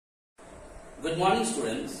Good morning,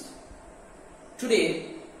 students. Today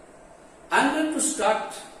I am going to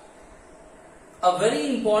start a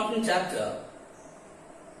very important chapter,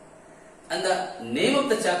 and the name of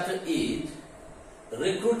the chapter is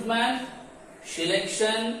Recruitment,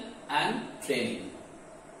 Selection and Training.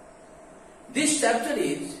 This chapter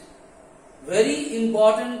is very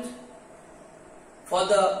important for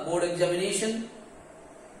the board examination,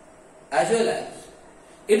 as well as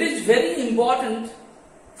it is very important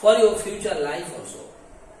for your future life also,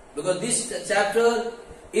 because this chapter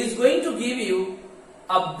is going to give you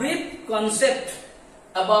a brief concept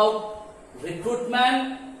about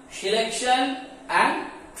recruitment, selection and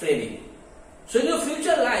training. So in your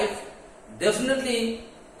future life, definitely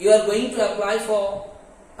you are going to apply for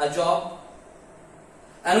a job,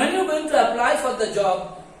 and when you are going to apply for the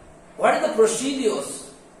job, what are the procedures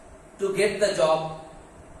to get the job?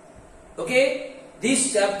 Okay,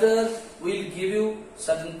 this chapter will give you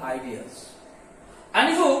certain ideas, and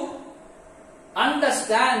if you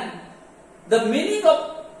understand the meaning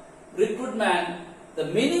of recruitment, the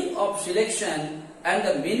meaning of selection and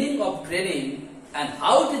the meaning of training and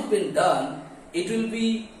how it has been done, it will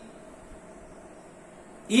be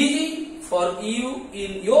easy for you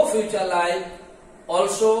in your future life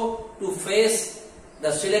also to face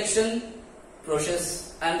the selection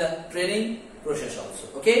process and the training process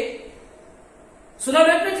also. Okay? So now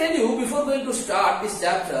let me tell you, before going to start this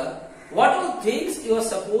chapter, what all things you are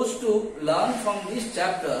supposed to learn from this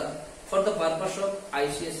chapter for the purpose of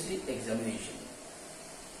ICSE examination.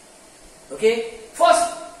 Okay?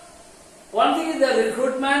 First, one thing is the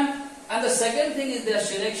recruitment, and the second thing is the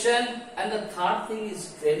selection, and the third thing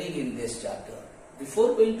is training in this chapter.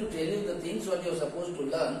 Before going to tell you the things what you are supposed to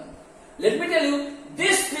learn, let me tell you,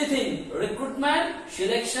 these three things, recruitment,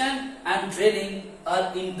 selection and training,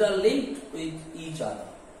 are interlinked with each other.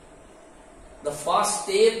 The first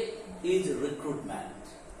step is recruitment.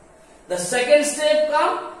 The second step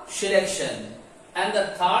comes selection, and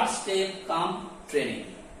the third step comes training.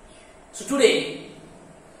 So today,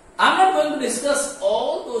 I am not going to discuss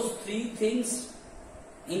all those three things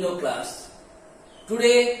in your class.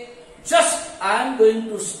 Today, just I am going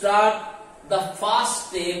to start the first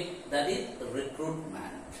step, that is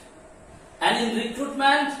recruitment. And in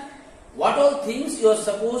recruitment, what all things you are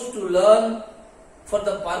supposed to learn for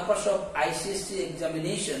the purpose of ICSE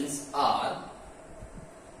examinations are: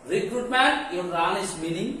 recruitment, you learn its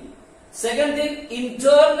meaning. Second thing,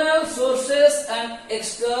 internal sources and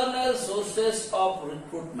external sources of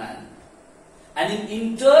recruitment. And in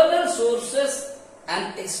internal sources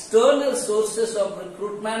and external sources of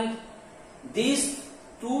recruitment, these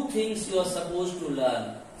two things you are supposed to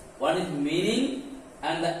learn. One is meaning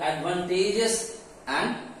and the advantages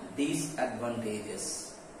and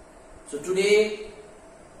disadvantages. So today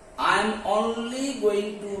I am only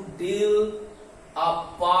going to deal a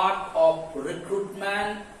part of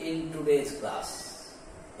recruitment in today's class.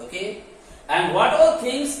 Okay? And what all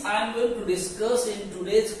things I am going to discuss in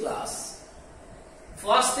today's class?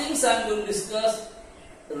 First things I am going to discuss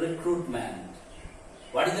recruitment.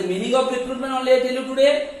 What is the meaning of recruitment, only I tell you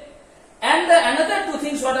today. And another two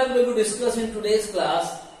things what I am going to discuss in today's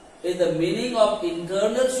class is the meaning of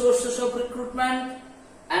internal sources of recruitment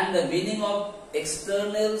and the meaning of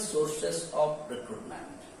external sources of recruitment.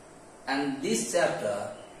 And this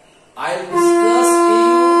chapter I will discuss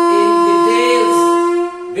you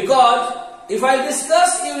in details, because if I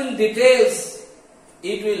discuss you in details,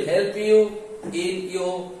 it will help you in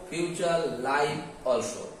your future life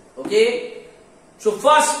also. Okay? So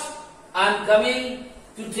first I am coming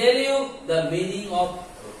to tell you the meaning of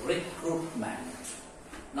recruitment.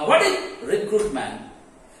 Now what is recruitment?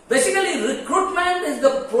 Basically, recruitment is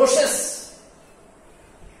the process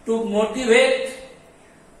to motivate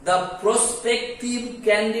the prospective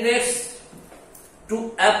candidates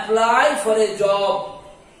to apply for a job,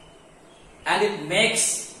 and it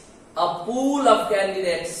makes a pool of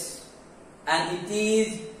candidates, and it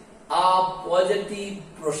is a positive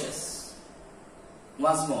process.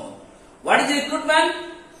 Once more, what is recruitment?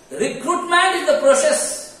 Recruitment is the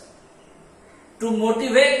process to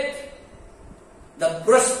motivate the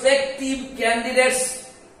prospective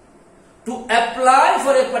candidates to apply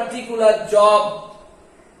for a particular job,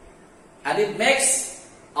 and it makes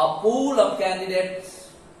a pool of candidates,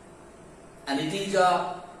 and it is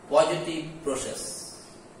a positive process.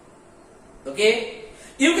 Okay?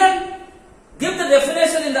 You can give the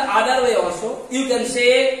definition in the other way also. You can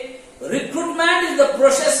say recruitment is the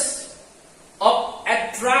process of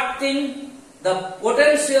attracting the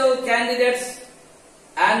potential candidates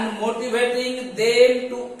and motivating them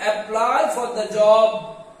to apply for the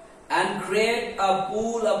job and create a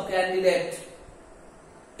pool of candidates.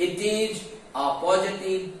 It is a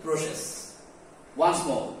positive process. Once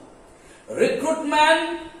more,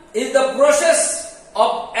 recruitment is the process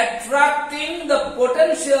of attracting the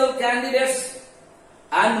potential candidates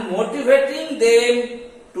and motivating them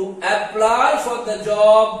to apply for the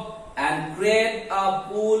job and create a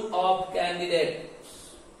pool of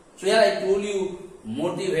candidates. So here I told you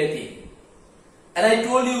motivating, and I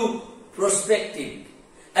told you prospecting,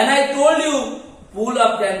 and I told you pool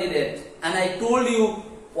of candidates, and I told you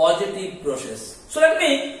positive process. So let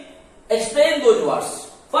me explain those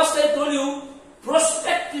words. First I told you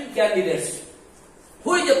prospective candidates.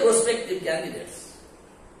 Who is the prospective candidates?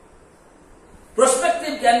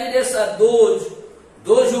 Prospective candidates are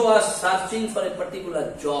those who are searching for a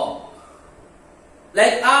particular job.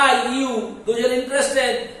 Like you, those who are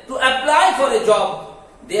interested to apply for a job,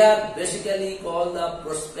 they are basically called the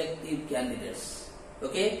prospective candidates.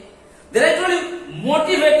 Okay? Then I told you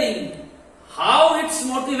motivating. How it's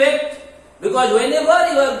motivate? Because whenever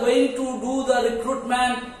you are going to do the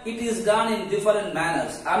recruitment, it is done in different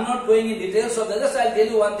manners. I am not going in details of that. Just I will tell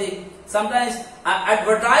you one thing. Sometimes an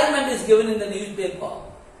advertisement is given in the newspaper,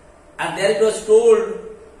 and there it was told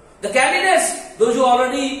the candidates, those who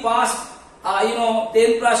already passed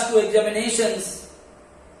 10+2 examinations,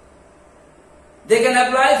 they can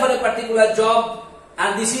apply for a particular job,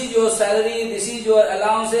 and this is your salary, this is your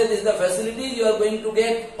allowances, this is the facilities you are going to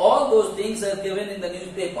get. All those things are given in the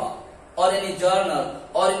newspaper or any journal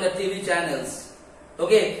or in the TV channels,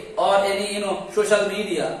 okay, or any social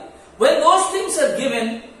media. When those things are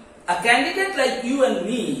given, a candidate like you and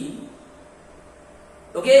me,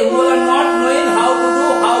 okay, who are not knowing how to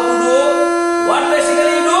do, what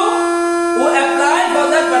basically do? Who apply for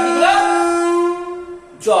that particular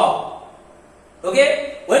job.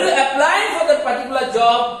 Okay, when you apply for that particular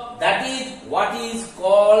job, that is what is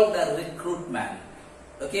called the recruitment.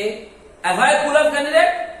 Okay, am I a pool of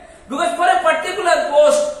candidate? Because for a particular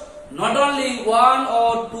post, not only 1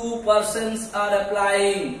 or 2 persons are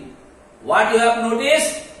applying. What you have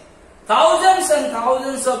noticed? Thousands and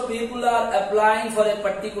thousands of people are applying for a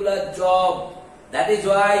particular job. That is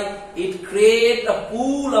why it creates a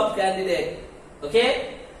pool of candidates.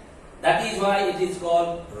 Okay? That is why it is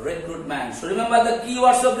called recruitment. So remember the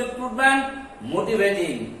keywords of recruitment: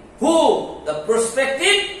 motivating. Who? The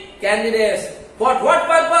prospective candidates. For what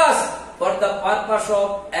purpose? For the purpose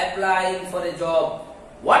of applying for a job.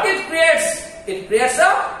 What it creates? It creates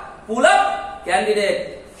a pool of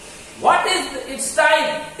candidates. What is its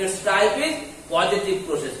type? Its type is positive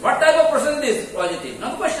process. What type of process is positive?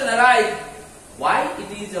 Now the question arises, why it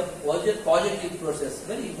is a positive process?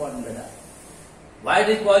 Very important matter. Why it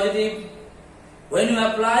is positive? When you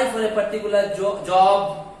apply for a particular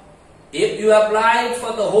job, if you apply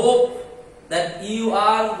for the hope that you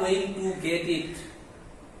are going to get it,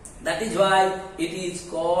 that is why it is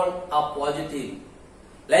called a positive.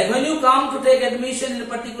 Like when you come to take admission in a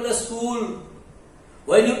particular school,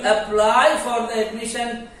 when you apply for the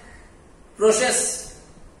admission process,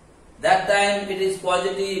 that time it is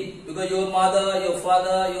positive, because your mother, your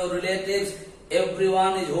father, your relatives,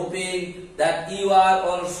 everyone is hoping that you are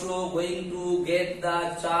also going to get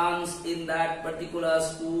the chance in that particular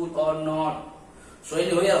school or not. So when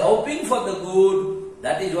you are hoping for the good,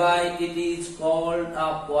 that is why it is called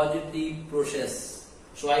a positive process.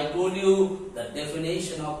 So I told you the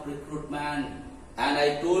definition of recruitment, and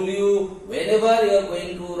I told you whenever you are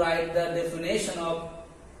going to write the definition of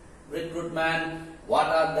recruitment, what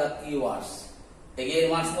are the keywords? Again,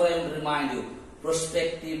 once more I will remind you: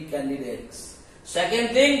 prospective candidates. Second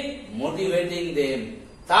thing, motivating them.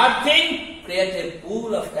 Third thing, create a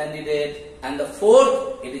pool of candidates. And the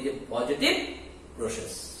fourth, it is a positive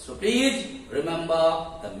process. So please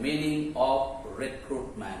remember the meaning of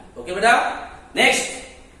recruitment. Okay, beta? Next,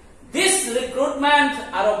 this recruitment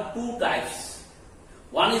are of two types.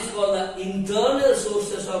 One is called the internal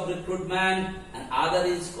sources of recruitment, and other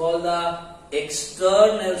is called the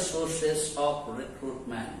external sources of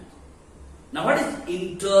recruitment. Now, what is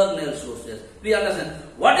internal sources? Please understand.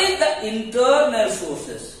 What is the internal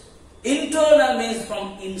sources? Internal means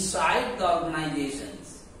from inside the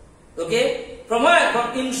organizations. Okay? From where?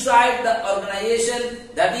 From inside the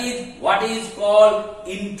organization. That is what is called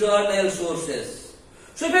internal sources.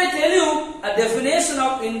 So, if I tell you a definition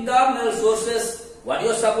of internal sources, what you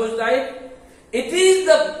are supposed to write? It is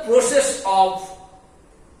the process of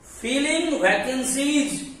filling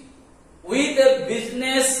vacancies with a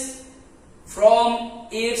business from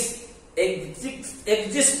its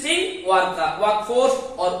existing workforce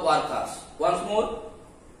or workers. Once more,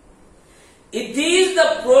 it is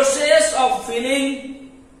the process of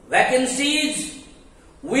filling vacancies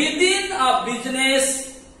within a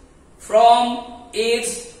business from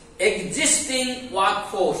its existing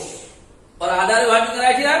workforce. Or other what you can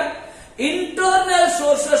write here? Internal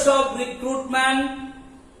sources of recruitment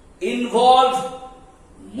involve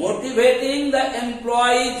motivating the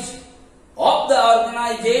employees of the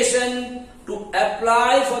organization to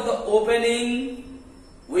apply for the opening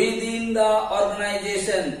within the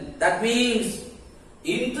organization. That means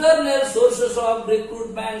internal sources of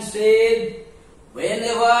recruitment said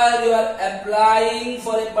whenever you are applying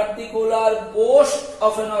for a particular post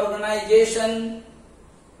of an organization,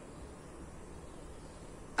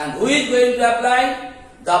 and who is going to apply?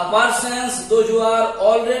 The persons, those who are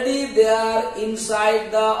already there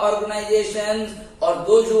inside the organizations, or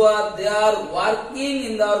those who are there working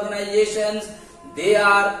in the organizations, they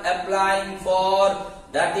are applying for.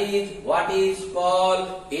 That is what is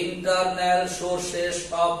called internal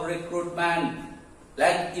sources of recruitment.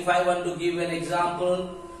 Like if I want to give an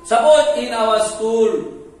example, suppose in our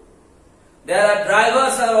school, there are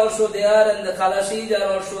drivers are also there, and the khalashis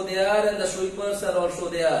are also there, and the sweepers are also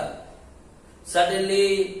there.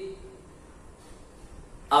 Suddenly,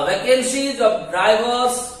 a vacancies of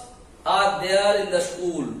drivers are there in the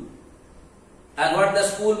school. And what the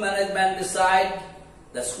school management decide?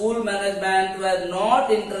 The school management were not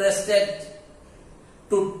interested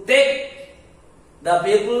to take the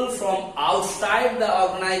people from outside the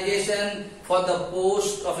organization for the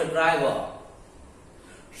post of a driver.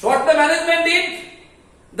 So what the management did?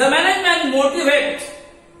 The management motivate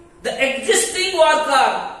the existing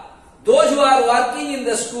worker, those who are working in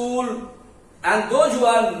the school and those who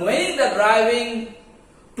are knowing the driving,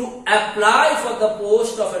 to apply for the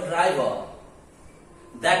post of a driver.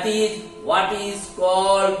 That is what is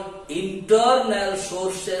called internal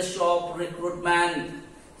sources of recruitment.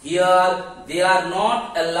 Here they are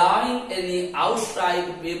not allowing any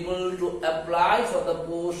outside people to apply for the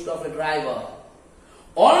post of a driver.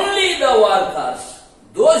 Only the workers,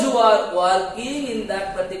 those who are working in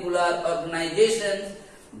that particular organization,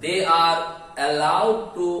 they are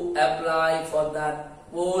allowed to apply for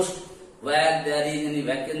that post where there is any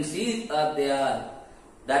vacancies are there.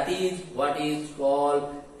 That is what is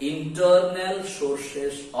called internal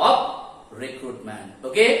sources of recruitment.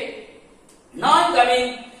 Okay? Now I am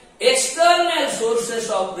coming external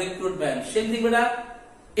sources of recruitment. Same thing, beta.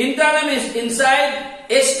 Internal means inside.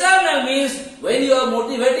 External means when you are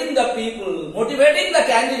motivating the people, motivating the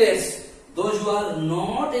candidates, those who are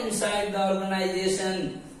not inside the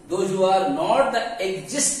organization, those who are not the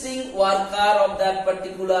existing worker of that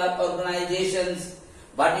particular organizations,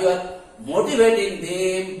 but you are motivating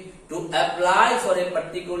them to apply for a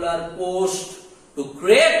particular post, to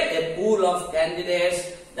create a pool of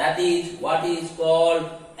candidates. That is what is called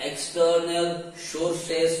external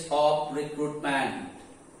sources of recruitment.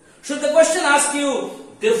 Should the question ask you,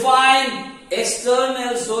 define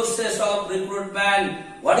external sources of recruitment,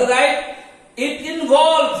 what do you write? It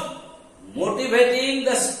involves motivating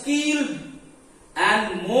the skilled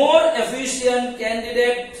and more efficient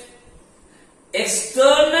candidate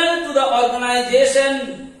external to the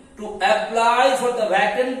organization to apply for the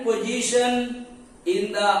vacant position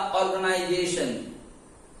in the organization.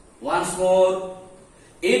 Once more,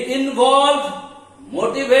 it involves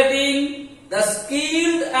motivating the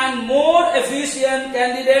skilled and more efficient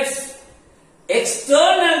candidates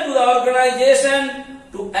external to the organization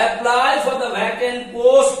to apply for the vacant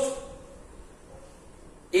post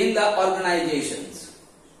in the organizations.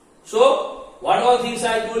 So, what all things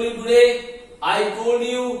I told you today? I told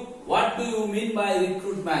you what do you mean by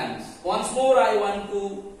recruitment. Once more I want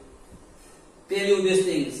to tell you these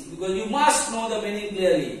things because you must know the meaning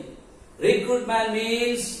clearly. Recruitment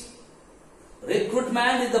means,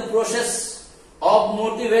 recruitment is the process of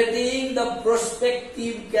motivating the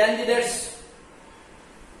prospective candidates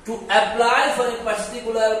to apply for a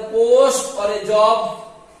particular post or a job,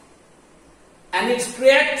 and it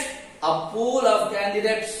creates a pool of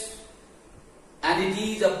candidates, and it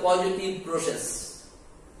is a positive process.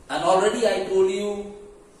 And already I told you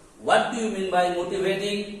what do you mean by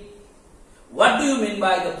motivating, what do you mean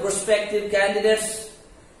by the prospective candidates,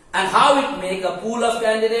 and how it make a pool of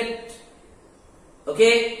candidates,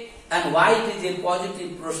 okay, and why it is a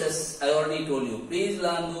positive process. I already told you. Please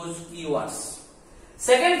learn those keywords.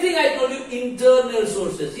 Second thing I told you, internal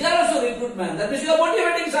sources. Here also recruitment. That means you are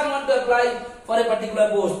motivating someone to apply for a particular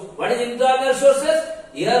post. What is internal sources?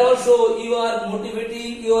 Here also you are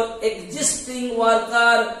motivating your existing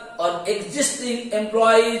worker or existing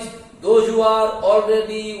employees, those who are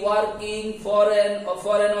already working for an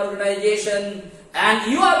organization,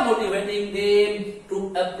 and you are motivating them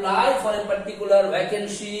to apply for a particular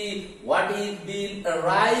vacancy, what is being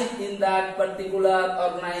arise in that particular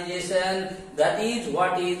organization. That is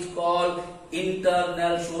what is called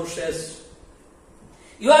internal sources.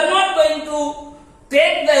 You are not going to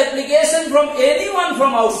take the application from anyone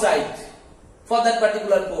from outside for that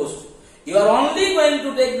particular post. You are only going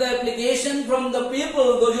to take the application from the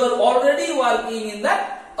people those who are already working in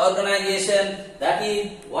that organization. That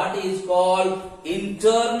is what is called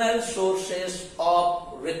internal sources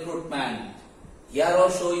of recruitment. Here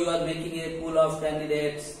also you are making a pool of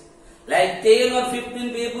candidates. Like 10 or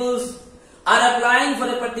 15 people are applying for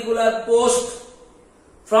a particular post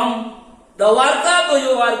from the worker those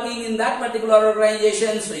who are working in that particular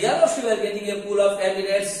organization. So here also you are getting a pool of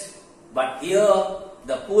candidates. But here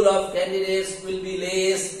the pool of candidates will be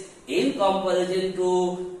less in comparison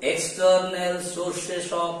to external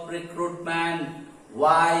sources of recruitment.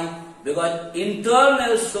 Why? Because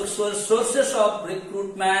internal sources of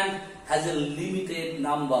recruitment has a limited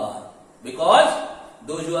number. Because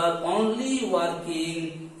those who are only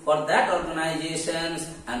working for that organizations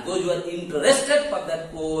and those who are interested for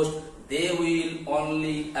that post, they will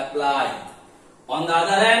only apply. On the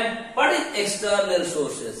other hand, what is external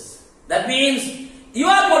sources? That means you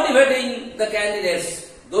are motivating the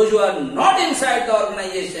candidates, those who are not inside the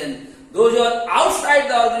organization, those who are outside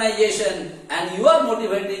the organization, and you are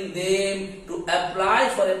motivating them to apply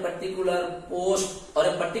for a particular post or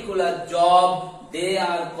a particular job. They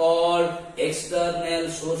are called external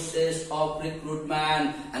sources of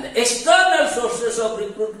recruitment. And the external sources of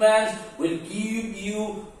recruitment will give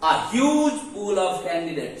you a huge pool of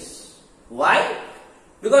candidates. Why?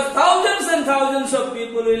 Because thousands and thousands of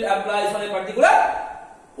people will apply for a particular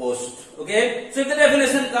post. Okay? So if the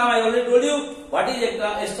definition comes, I already told you what is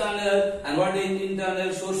external and what is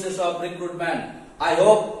internal sources of recruitment. I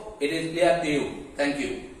hope it is clear to you. Thank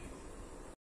you.